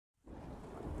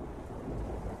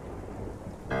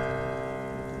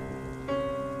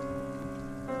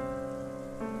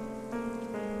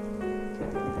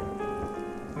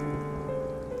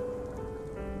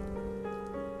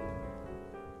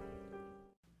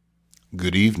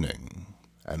Good evening,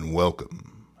 and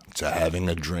welcome to Having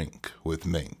a Drink with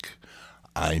Mink.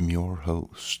 I'm your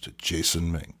host,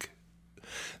 Jason Mink.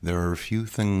 There are few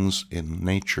things in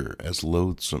nature as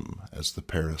loathsome as the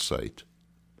parasite.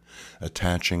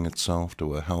 Attaching itself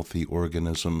to a healthy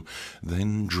organism,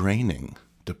 then draining,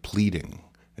 depleting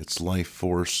its life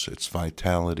force, its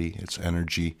vitality, its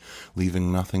energy,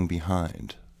 leaving nothing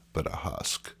behind but a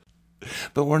husk.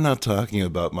 But we're not talking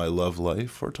about my love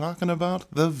life. We're talking about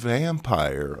the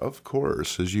vampire, of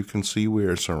course. As you can see, we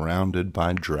are surrounded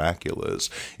by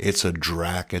Draculas. It's a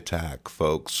Drac attack,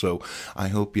 folks. So I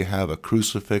hope you have a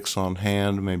crucifix on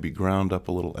hand, maybe ground up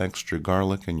a little extra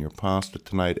garlic in your pasta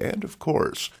tonight, and of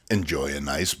course, enjoy a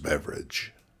nice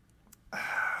beverage.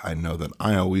 I know that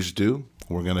I always do.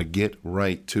 We're going to get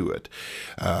right to it.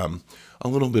 A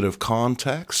little bit of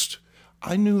context.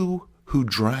 I knew who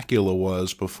Dracula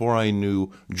was before I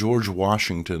knew George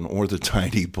Washington or the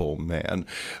Tiny Bull Man.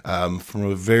 From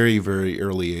a very, very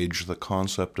early age, the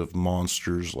concept of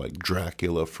monsters like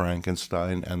Dracula,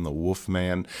 Frankenstein, and the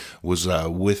Wolfman was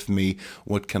with me.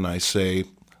 What can I say?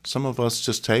 Some of us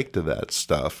just take to that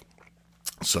stuff.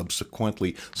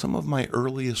 Subsequently, some of my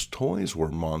earliest toys were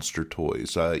monster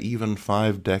toys, even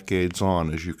 5 decades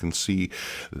on. As you can see,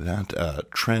 that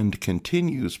trend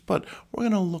continues, but we're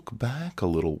going to look back a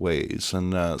little ways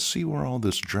and see where all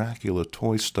this Dracula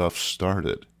toy stuff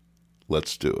started.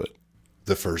 Let's do it.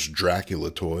 The first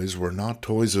Dracula toys were not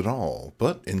toys at all,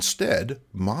 but instead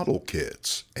model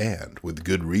kits, and with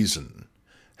good reason.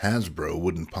 Hasbro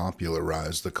wouldn't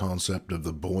popularize the concept of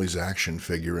the boy's action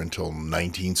figure until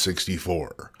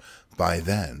 1964. By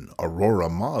then, Aurora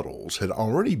Models had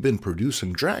already been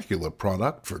producing Dracula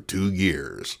product for 2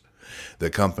 years.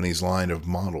 The company's line of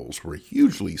models were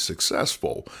hugely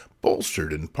successful,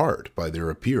 bolstered in part by their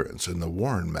appearance in the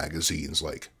Warren magazines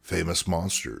like Famous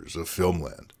Monsters of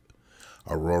Filmland.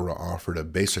 Aurora offered a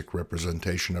basic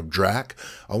representation of Drac,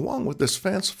 along with this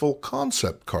fanciful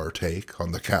concept car take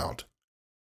on the Count.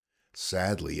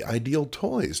 Sadly, Ideal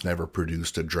Toys never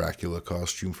produced a Dracula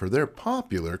costume for their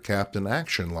popular Captain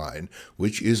Action line,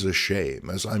 which is a shame,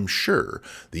 as I'm sure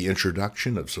the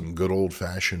introduction of some good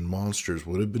old-fashioned monsters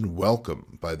would have been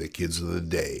welcomed by the kids of the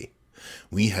day.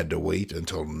 We had to wait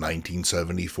until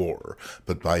 1974,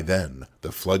 but by then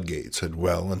the floodgates had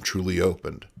well and truly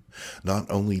opened. Not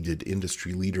only did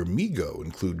industry leader Mego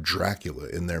include Dracula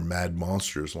in their Mad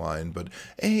Monsters line, but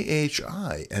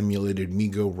AHI emulated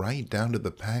Mego right down to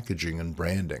the packaging and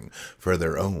branding for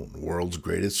their own world's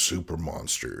greatest super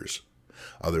monsters.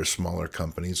 Other smaller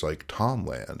companies like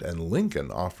Tomland and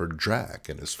Lincoln offered Drac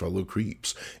and his fellow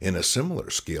creeps in a similar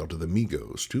scale to the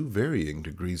Megos to varying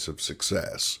degrees of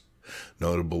success.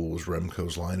 Notable was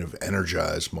Remco's line of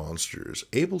energized monsters,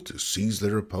 able to seize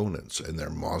their opponents in their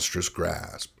monstrous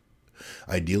grasp.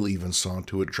 Ideal even saw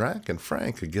to it Drac and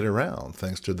Frank could get around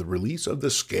thanks to the release of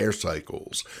the Scare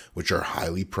Cycles, which are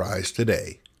highly prized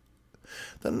today.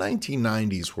 The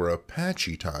 1990s were a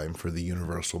patchy time for the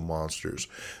Universal monsters.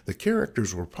 The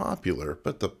characters were popular,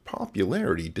 but the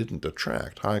popularity didn't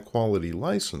attract high-quality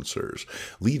licensors,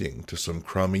 leading to some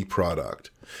crummy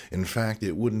product. In fact,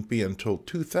 it wouldn't be until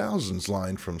 2000's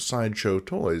line from Sideshow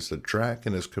Toys that Drac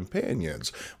and his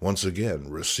companions once again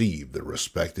received the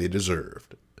respect they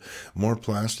deserved. More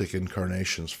plastic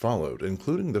incarnations followed,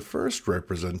 including the first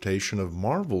representation of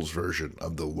Marvel's version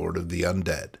of the Lord of the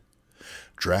Undead.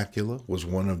 Dracula was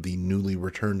one of the newly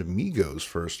returned Megos'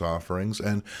 first offerings,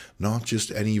 and not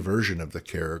just any version of the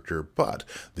character, but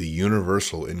the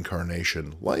Universal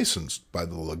incarnation licensed by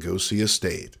the Lugosi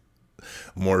estate.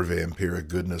 More vampiric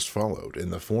goodness followed in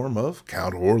the form of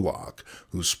Count Orlok,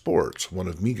 who sports one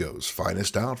of Megos'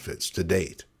 finest outfits to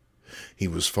date. He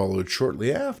was followed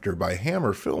shortly after by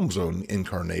Hammer Films' own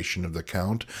incarnation of the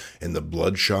Count in the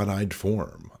bloodshot-eyed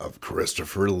form of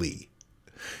Christopher Lee.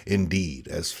 Indeed,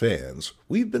 as fans,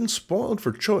 we've been spoiled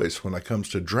for choice when it comes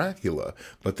to Dracula,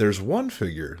 but there's one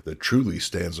figure that truly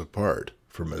stands apart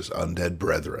from his undead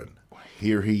brethren.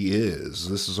 Here he is.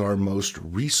 This is our most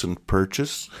recent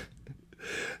purchase,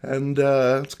 and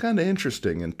it's kind of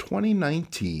interesting. In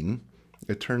 2019,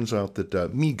 it turns out that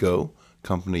Mego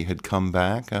company had come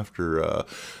back after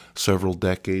several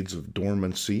decades of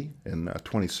dormancy. In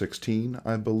 2016,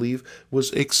 I believe,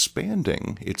 was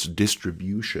expanding its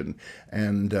distribution,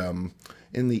 and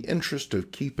in the interest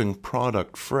of keeping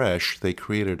product fresh, they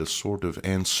created a sort of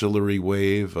ancillary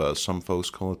wave. Some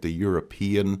folks call it the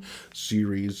European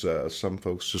series. Some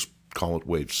folks just call it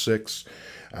Wave 6.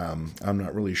 I'm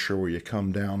not really sure where you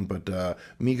come down, but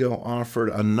Mego offered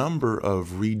a number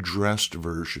of redressed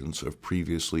versions of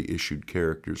previously issued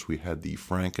characters. We had the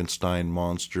Frankenstein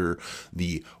monster,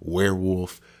 the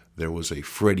werewolf, there was a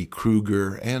Freddy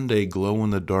Krueger, and a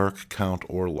glow-in-the-dark Count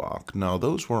Orlok. Now,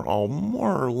 those were all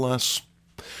more or less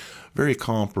very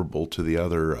comparable to the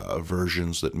other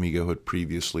versions that Mego had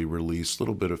previously released. A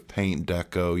little bit of paint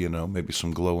deco, you know, maybe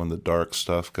some glow-in-the-dark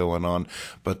stuff going on,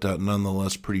 but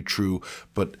nonetheless pretty true.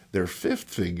 But their fifth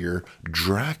figure,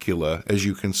 Dracula, as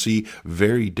you can see,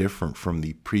 very different from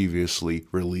the previously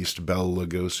released Bela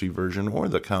Lugosi version, or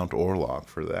the Count Orlok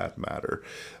for that matter.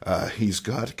 He's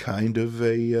got kind of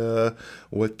a,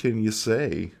 what can you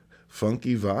say,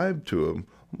 funky vibe to him.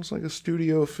 Almost like a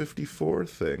Studio 54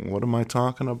 thing. What am I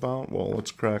talking about? Well,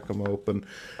 let's crack them open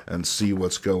and see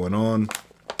what's going on.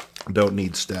 Don't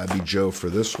need Stabby Joe for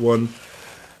this one.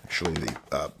 Actually,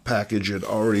 the package had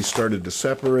already started to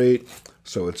separate,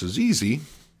 so it's as easy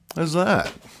as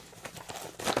that.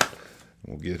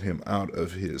 We'll get him out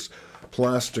of his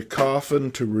plastic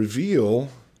coffin to reveal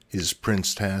his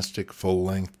Prince-tastic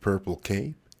full-length purple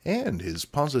cape and his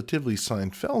positively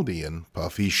Seinfeldian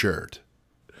puffy shirt.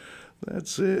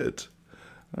 That's it.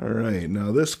 All right,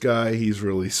 now this guy, he's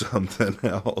really something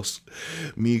else.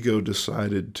 Mego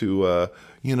decided to,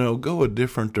 go a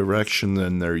different direction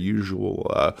than their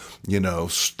usual,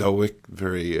 stoic,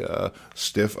 very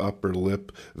stiff upper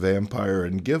lip vampire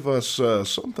and give us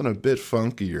something a bit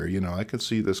funkier. You know, I could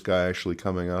see this guy actually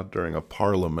coming out during a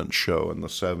Parliament show in the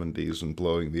 70s and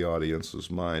blowing the audience's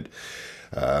mind.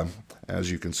 As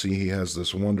you can see, he has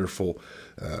this wonderful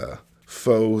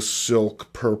faux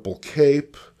silk purple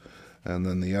cape, and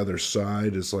then the other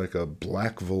side is like a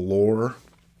black velour,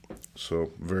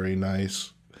 so very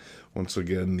nice. Once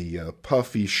again, the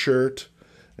puffy shirt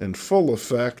in full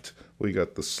effect. We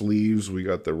got the sleeves, we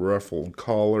got the ruffled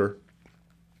collar,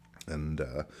 and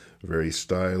very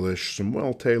stylish, some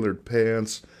well-tailored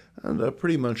pants, and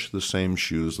pretty much the same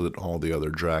shoes that all the other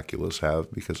Draculas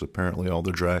have, because apparently all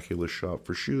the Draculas shop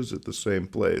for shoes at the same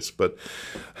place. But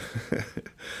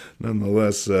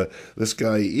nonetheless, this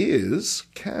guy is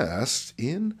cast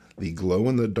in the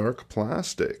glow-in-the-dark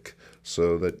plastic,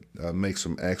 so that makes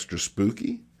him extra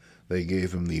spooky. They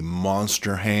gave him the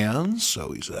monster hands,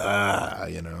 so he's,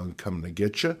 coming to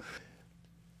get you.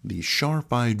 The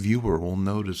sharp-eyed viewer will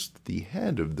notice that the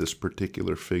head of this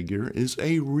particular figure is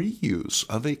a reuse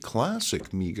of a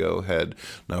classic Mego head.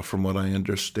 Now, from what I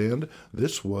understand,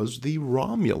 this was the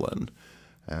Romulan.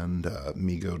 And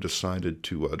Mego decided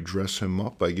to dress him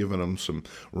up by giving him some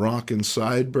rockin'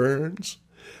 sideburns,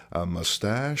 a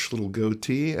mustache, little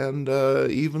goatee, and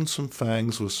even some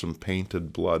fangs with some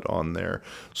painted blood on there.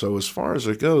 So as far as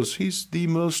it goes, he's the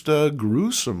most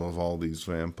gruesome of all these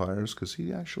vampires, because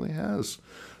he actually has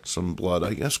some blood.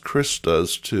 I guess Chris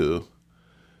does too.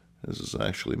 This is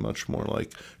actually much more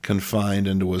like confined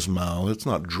into his mouth. It's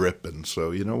not dripping, so,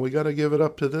 we got to give it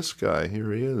up to this guy.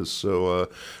 Here he is.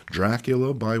 So,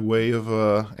 Dracula by way of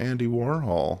Andy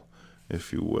Warhol,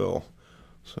 if you will.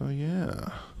 So, yeah.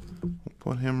 We'll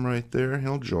put him right there.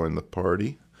 He'll join the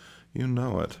party. You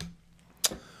know it.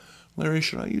 Larry,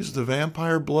 should I use the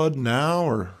vampire blood now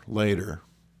or later?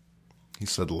 He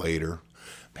said later.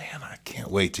 Man, I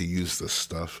can't wait to use this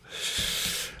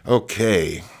stuff.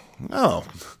 Okay. Oh,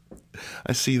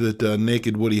 I see that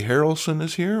naked Woody Harrelson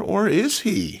is here. Or is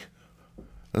he?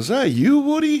 Is that you,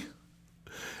 Woody?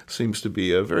 Seems to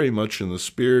be very much in the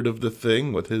spirit of the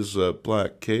thing, with his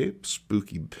black cape,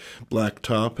 spooky black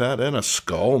top hat, and a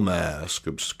skull mask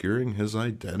obscuring his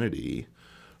identity.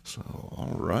 So,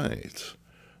 all right.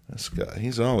 This guy,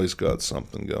 he's always got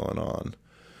something going on.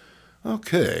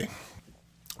 Okay.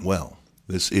 Well,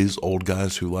 this is Old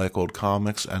Guys Who Like Old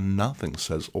Comics, and nothing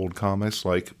says old comics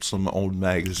like some old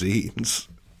magazines.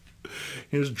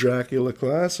 Here's Dracula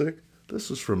Classic. This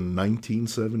is from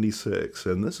 1976,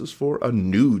 and this is for a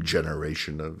new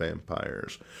generation of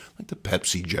vampires, like the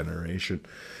Pepsi generation.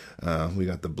 We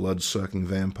got the blood-sucking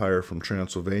vampire from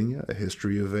Transylvania, a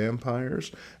history of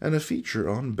vampires, and a feature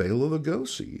on Bela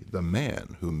Lugosi, the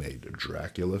man who made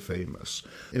Dracula famous.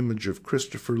 Image of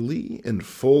Christopher Lee in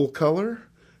full color,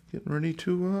 getting ready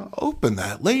to open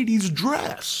that lady's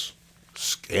dress.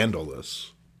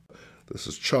 Scandalous. This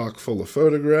is chock full of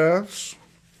photographs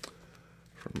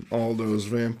from all those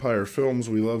vampire films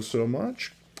we love so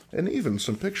much, and even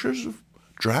some pictures of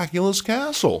Dracula's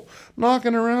castle,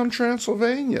 knocking around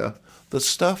Transylvania. The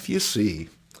stuff you see.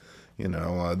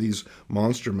 These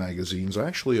monster magazines,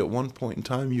 actually at one point in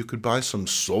time you could buy some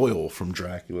soil from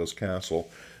Dracula's castle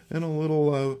in a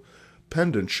little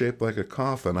pendant shaped like a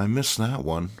coffin. I missed that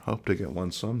one. Hope to get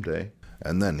one someday.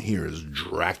 And then here's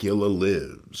Dracula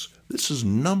Lives. This is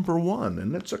 #1,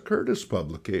 and it's a Curtis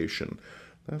publication.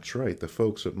 That's right, the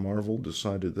folks at Marvel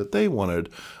decided that they wanted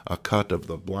a cut of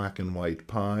the black and white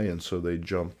pie, and so they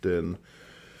jumped in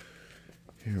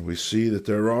Here we see that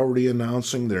they're already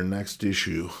announcing their next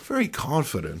issue. Very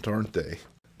confident, aren't they?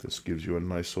 This gives you a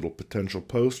nice little potential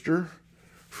poster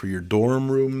for your dorm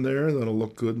room there. That'll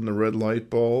look good in the red light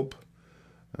bulb.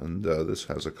 And this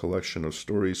has a collection of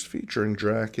stories featuring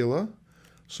Dracula,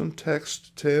 some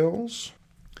text tales.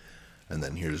 And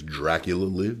then here's Dracula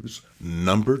Lives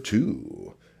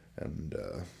 #2. And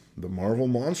the Marvel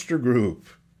Monster Group.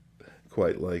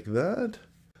 Quite like that.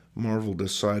 Marvel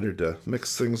decided to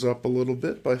mix things up a little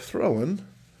bit by throwing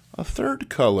a third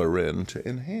color in to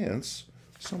enhance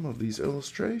some of these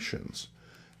illustrations.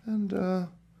 And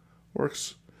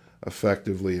works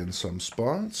effectively in some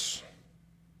spots.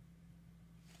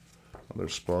 Other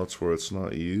spots where it's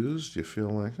not used, you feel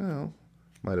like, oh,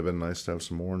 might have been nice to have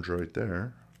some orange right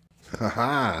there.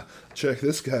 Haha! Check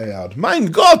this guy out. Mein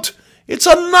Gott! It's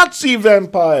a Nazi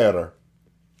vampire!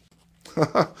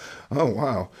 Oh,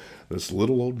 wow. This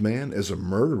little old man is a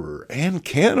murderer and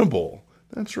cannibal.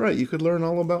 That's right, you could learn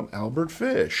all about Albert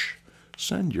Fish.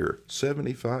 Send your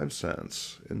 75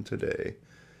 cents in today.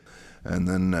 And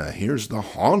then here's The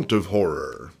Haunt of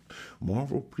Horror.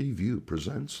 Marvel Preview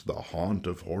presents The Haunt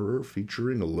of Horror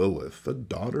featuring Lilith, the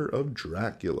daughter of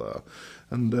Dracula.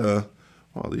 And,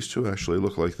 well, these two actually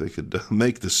look like they could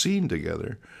make the scene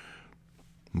together.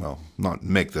 Well, not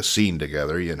make the scene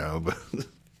together, you know, but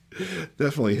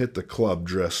definitely hit the club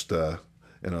dressed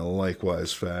in a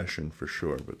likewise fashion for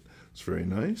sure. But it's very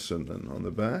nice. And then on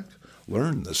the back,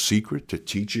 learn the secret to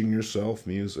teaching yourself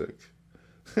music.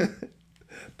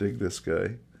 Dig this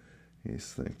guy.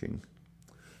 He's thinking,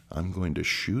 I'm going to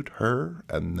shoot her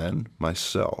and then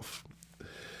myself.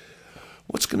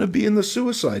 What's going to be in the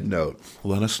suicide note?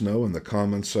 Let us know in the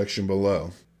comments section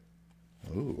below.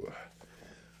 Oh,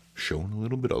 showing a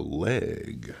little bit of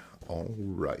leg. All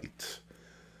right.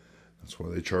 That's why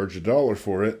they charge $1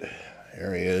 for it.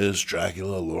 Here he is,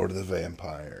 Dracula, Lord of the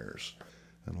Vampires.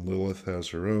 And Lilith has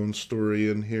her own story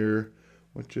in here,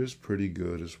 which is pretty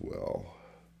good as well.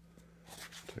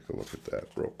 Take a look at that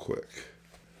real quick.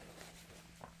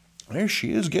 There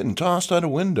she is, getting tossed out a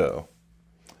window.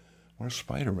 Where's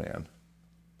Spider-Man?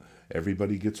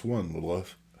 Everybody gets one,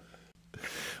 Lilith.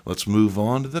 Let's move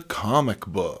on to the comic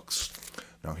books.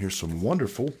 Now here's some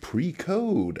wonderful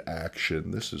pre-code action.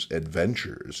 This is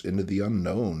Adventures into the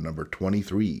Unknown,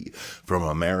 #23, from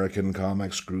American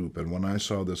Comics Group. And when I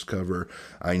saw this cover,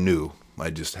 I knew I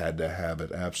just had to have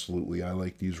it. Absolutely. I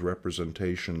like these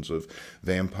representations of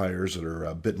vampires that are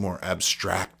a bit more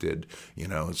abstracted. You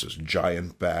know, it's just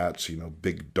giant bats, you know,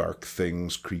 big dark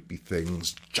things, creepy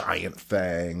things, giant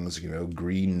fangs, you know,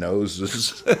 green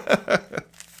noses.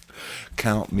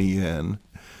 Count me in.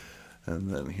 And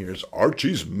then here's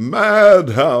Archie's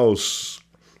Madhouse.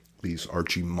 These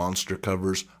Archie monster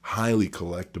covers, highly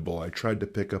collectible. I tried to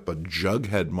pick up a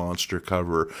Jughead monster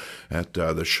cover at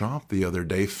the shop the other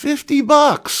day.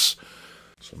 $50!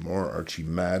 Some more Archie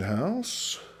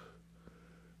Madhouse.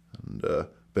 And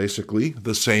basically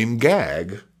the same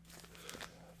gag.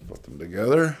 Put them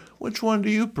together. Which one do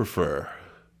you prefer?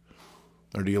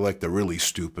 Or do you like the really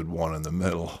stupid one in the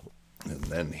middle? And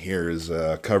then here's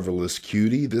a coverless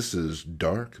cutie. This is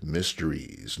Dark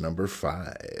Mysteries,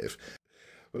 #5.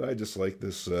 But I just like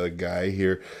this guy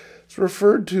here. It's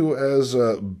referred to as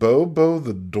Bobo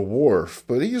the Dwarf,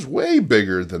 but he's way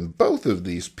bigger than both of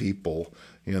these people.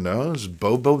 You know, is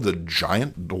Bobo the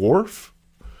Giant Dwarf?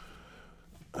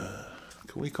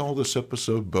 Can we call this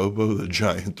episode Bobo the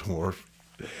Giant Dwarf?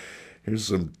 Here's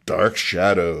some Dark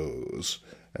Shadows.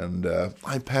 And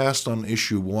I passed on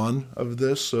issue 1 of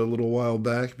this a little while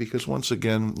back because, once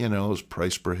again, you know, it was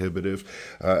price prohibitive.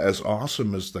 As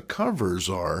awesome as the covers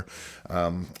are,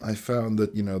 I found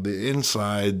that, you know, the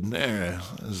inside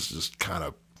is just kind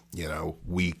of, you know,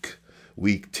 weak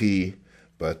tea.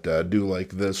 But do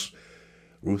like this.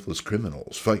 Ruthless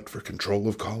criminals fight for control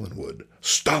of Collinwood.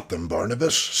 Stop them,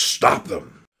 Barnabas. Stop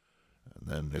them.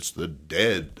 And it's the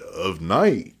dead of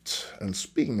night. And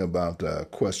speaking about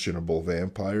questionable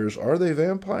vampires, are they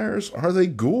vampires? Are they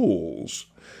ghouls?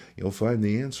 You'll find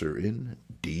the answer in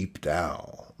Deep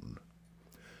Down.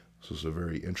 This is a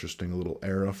very interesting little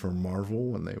era for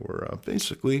Marvel when they were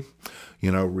basically,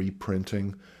 you know,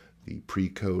 reprinting the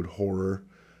pre-code horror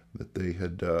that they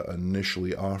had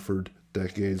initially offered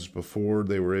decades before.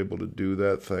 They were able to do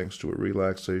that thanks to a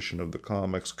relaxation of the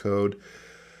comics code.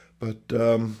 But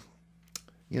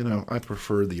you know, I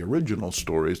prefer the original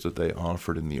stories that they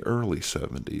offered in the early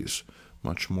 70s,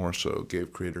 much more so.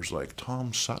 Gave creators like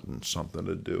Tom Sutton something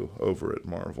to do over at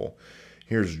Marvel.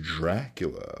 Here's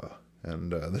Dracula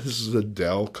And this is a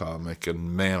Dell comic,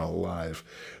 and man alive,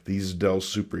 these Dell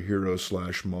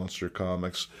superhero / monster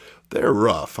comics, they're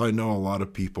rough. I know a lot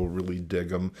of people really dig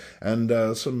them, and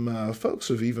some folks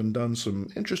have even done some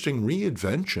interesting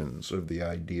reinventions of the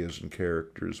ideas and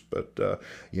characters, but,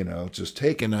 just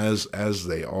taken as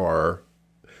they are,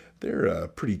 they're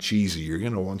pretty cheesy. You're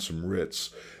going to want some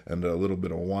Ritz and a little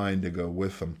bit of wine to go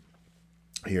with them.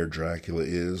 Here Dracula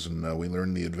is, and we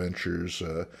learn the adventures.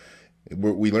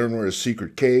 We learn where his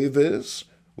secret cave is.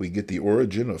 We get the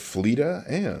origin of Fleta,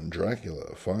 and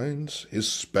Dracula finds his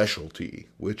specialty,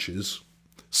 which is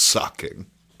sucking,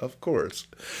 of course.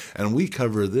 And we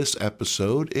cover this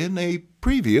episode in a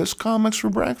previous Comics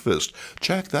for Breakfast.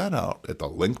 Check that out at the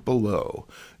link below.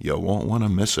 You won't want to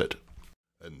miss it.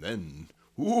 And then,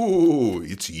 ooh,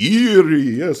 it's eerie.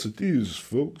 Yes, it is,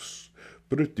 folks.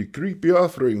 Pretty creepy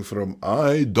offering from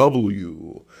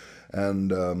IW.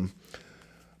 And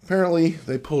apparently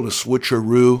they pulled a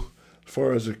switcheroo. As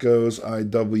far as it goes,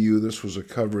 IW, this was a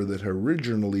cover that had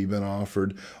originally been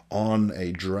offered on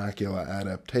a Dracula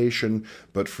adaptation,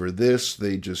 but for this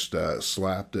they just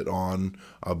slapped it on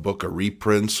a book of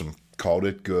reprints and called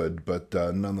it good. But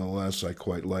nonetheless, I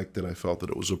quite liked it. I felt that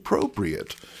it was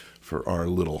appropriate for our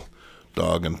little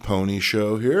dog and pony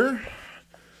show here.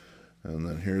 And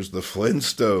then here's the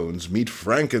Flintstones meet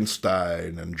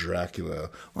Frankenstein and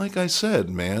Dracula. Like I said,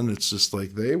 man, it's just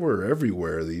like they were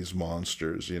everywhere, these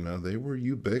monsters, they were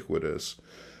ubiquitous.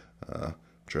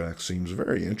 Drac seems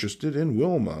very interested in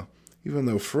Wilma, even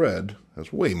though Fred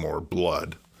has way more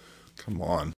blood. Come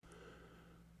on.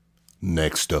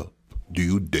 Next up, do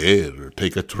you dare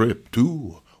take a trip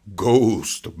to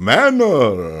Ghost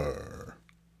Manor?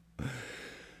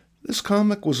 This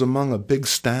comic was among a big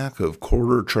stack of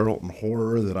quarter Charlton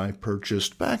horror that I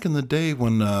purchased back in the day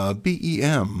when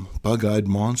BEM, Bug-Eyed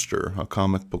Monster, a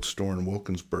comic book store in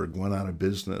Wilkinsburg, went out of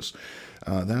business.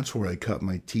 That's where I cut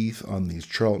my teeth on these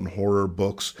Charlton horror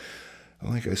books.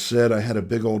 Like I said, I had a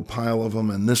big old pile of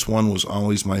them, and this one was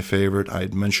always my favorite. I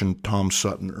had mentioned Tom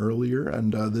Sutton earlier,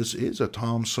 and this is a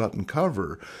Tom Sutton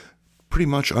cover, pretty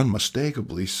much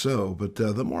unmistakably so. But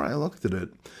the more I looked at it,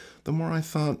 the more I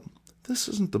thought, this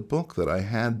isn't the book that I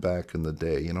had back in the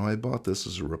day. I bought this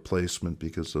as a replacement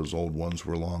because those old ones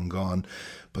were long gone.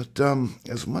 But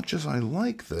as much as I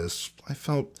like this, I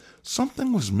felt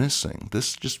something was missing.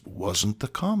 This just wasn't the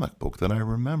comic book that I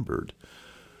remembered.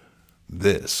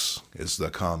 This is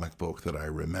the comic book that I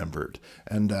remembered.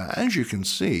 And as you can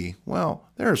see, well,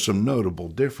 there are some notable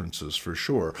differences for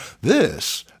sure.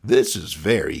 This is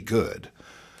very good.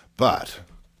 But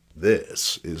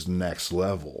this is next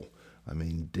level. I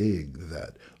mean, dig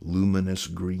that luminous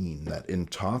green, that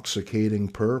intoxicating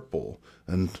purple,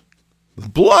 and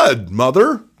blood,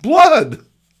 mother, blood!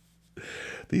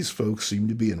 These folks seem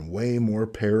to be in way more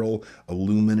peril,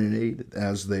 illuminated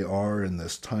as they are in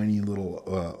this tiny little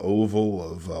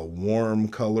oval of warm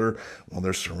color, while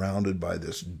they're surrounded by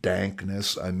this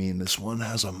dankness. I mean, this one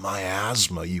has a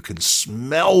miasma. You can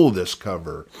smell this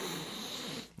cover.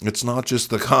 It's not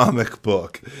just the comic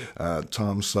book.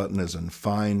 Tom Sutton is in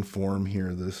fine form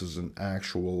here. This is an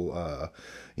actual,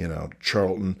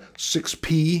 Charlton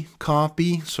 6P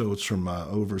copy, so it's from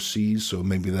overseas, so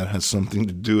maybe that has something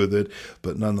to do with it.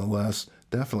 But nonetheless,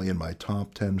 definitely in my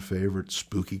top 10 favorite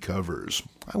spooky covers.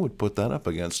 I would put that up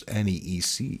against any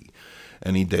EC,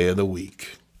 any day of the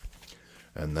week.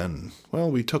 And then, well,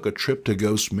 we took a trip to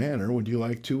Ghost Manor. Would you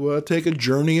like to take a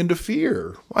journey into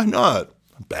fear? Why not?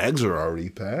 Bags are already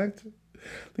packed.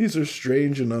 These are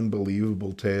strange and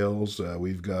unbelievable tales.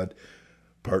 We've got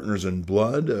Partners in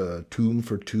Blood, Tomb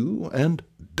for Two, and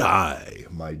Die,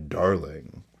 My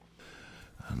Darling.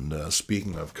 And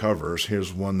speaking of covers,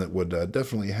 here's one that would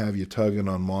definitely have you tugging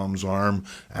on Mom's arm,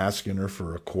 asking her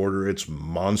for a quarter. It's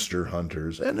Monster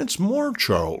Hunters, and it's more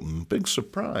Charlton. Big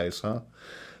surprise, huh?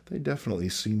 They definitely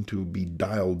seem to be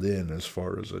dialed in as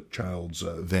far as a child's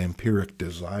vampiric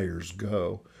desires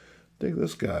go. Dig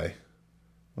this guy.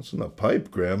 What's in the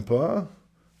pipe, Grandpa?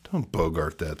 Don't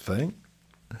bogart that thing.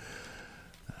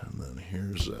 And then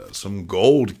here's some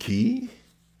Gold Key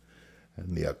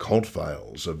and the Occult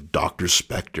Files of Dr.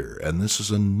 Spectre. And this is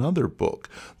another book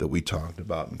that we talked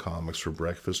about in Comics for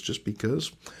Breakfast just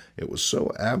because it was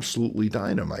so absolutely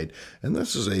dynamite. And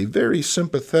this is a very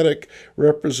sympathetic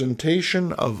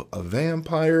representation of a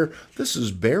vampire. This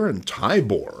is Baron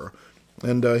Tybor.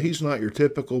 And he's not your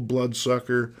typical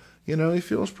bloodsucker. He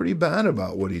feels pretty bad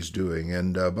about what he's doing,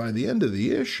 and by the end of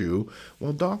the issue,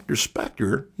 well, Dr.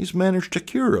 Spectre, he's managed to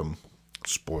cure him.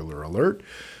 Spoiler alert.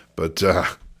 But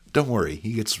don't worry,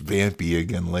 he gets vampy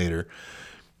again later.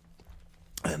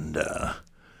 And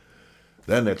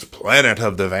Then it's Planet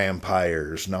of the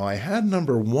Vampires. Now, I had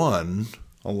number 1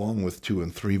 along with 2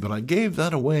 and 3, but I gave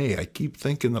that away. I keep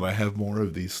thinking that I have more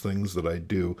of these things that I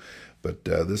do, but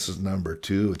this is number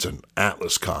 2. It's an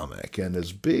Atlas comic, and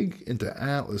as big into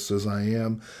Atlas as I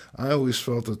am, I always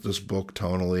felt that this book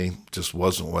tonally just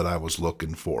wasn't what I was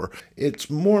looking for. It's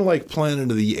more like Planet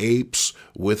of the Apes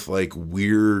with like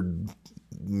weird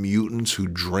mutants who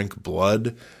drink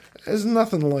blood. There's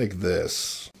nothing like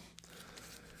this.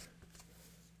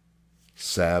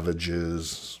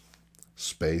 Savages,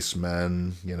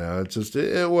 spacemen,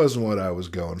 it wasn't what I was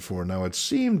going for. Now, it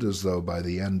seemed as though by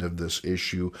the end of this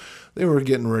issue, they were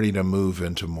getting ready to move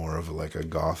into more of like a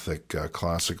gothic,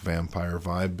 classic vampire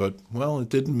vibe, but, well, it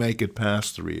didn't make it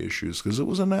past 3 issues because it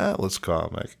was an Atlas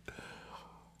comic.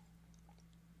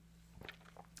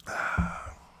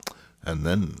 And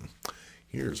then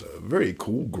here's a very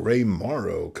cool Gray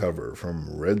Morrow cover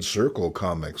from Red Circle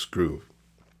Comics Group.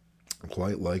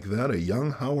 Quite like that, a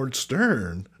young Howard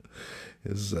Stern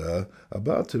is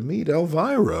about to meet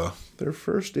Elvira. Their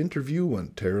first interview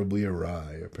went terribly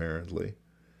awry, apparently.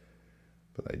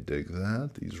 But I dig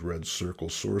that. These Red Circle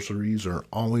sorceries are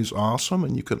always awesome,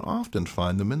 and you can often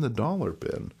find them in the dollar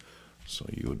bin. So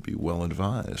you would be well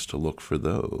advised to look for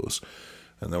those.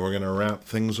 And then we're going to wrap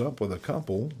things up with a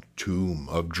couple Tomb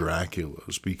of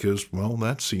Draculas, because, well,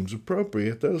 that seems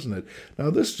appropriate, doesn't it? Now,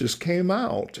 this just came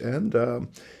out, and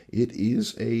it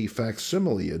is a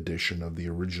facsimile edition of the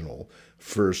original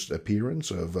first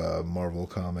appearance of Marvel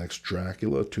Comics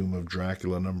Dracula, Tomb of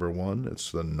Dracula number 1.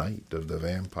 It's the Night of the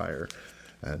Vampire.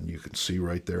 And you can see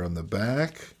right there on the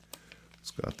back, it's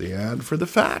got the ad for the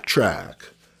Fat Track.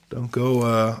 Don't go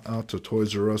out to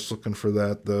Toys R Us looking for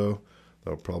that, though.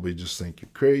 They'll probably just think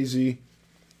you're crazy.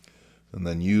 And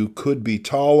then you could be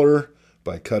taller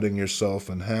by cutting yourself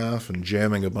in half and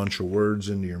jamming a bunch of words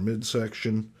into your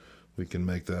midsection. We can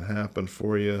make that happen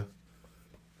for you.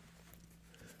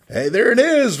 Hey, there it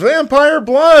is! Vampire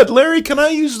blood! Larry, can I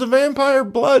use the vampire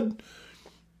blood?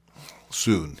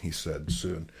 Soon, he said,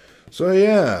 soon. So,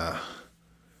 yeah.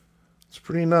 It's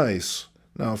pretty nice.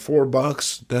 Now,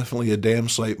 $4, definitely a damn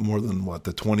sight more than,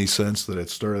 the 20 cents that it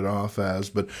started off as.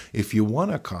 But if you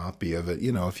want a copy of it,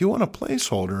 if you want a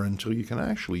placeholder until you can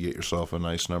actually get yourself a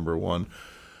nice number 1,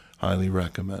 highly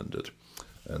recommend it.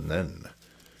 And then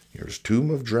here's Tomb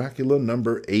of Dracula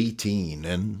number 18.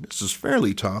 And this is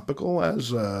fairly topical,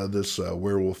 as this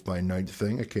Werewolf by Night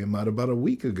thing. It came out about a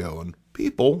week ago, and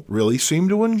people really seem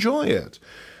to enjoy it.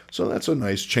 So that's a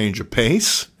nice change of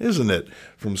pace, isn't it,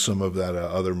 from some of that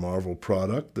other Marvel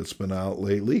product that's been out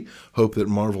lately. Hope that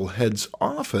Marvel heads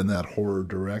off in that horror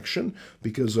direction,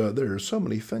 because there are so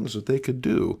many things that they could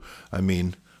do. I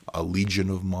mean, a Legion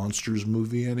of Monsters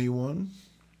movie, anyone?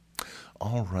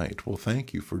 All right, well,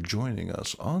 thank you for joining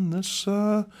us on this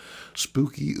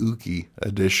spooky-ooky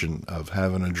edition of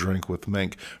Having a Drink with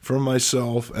Mink. From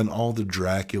myself and all the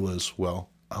Draculas, well,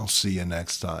 I'll see you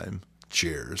next time.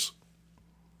 Cheers.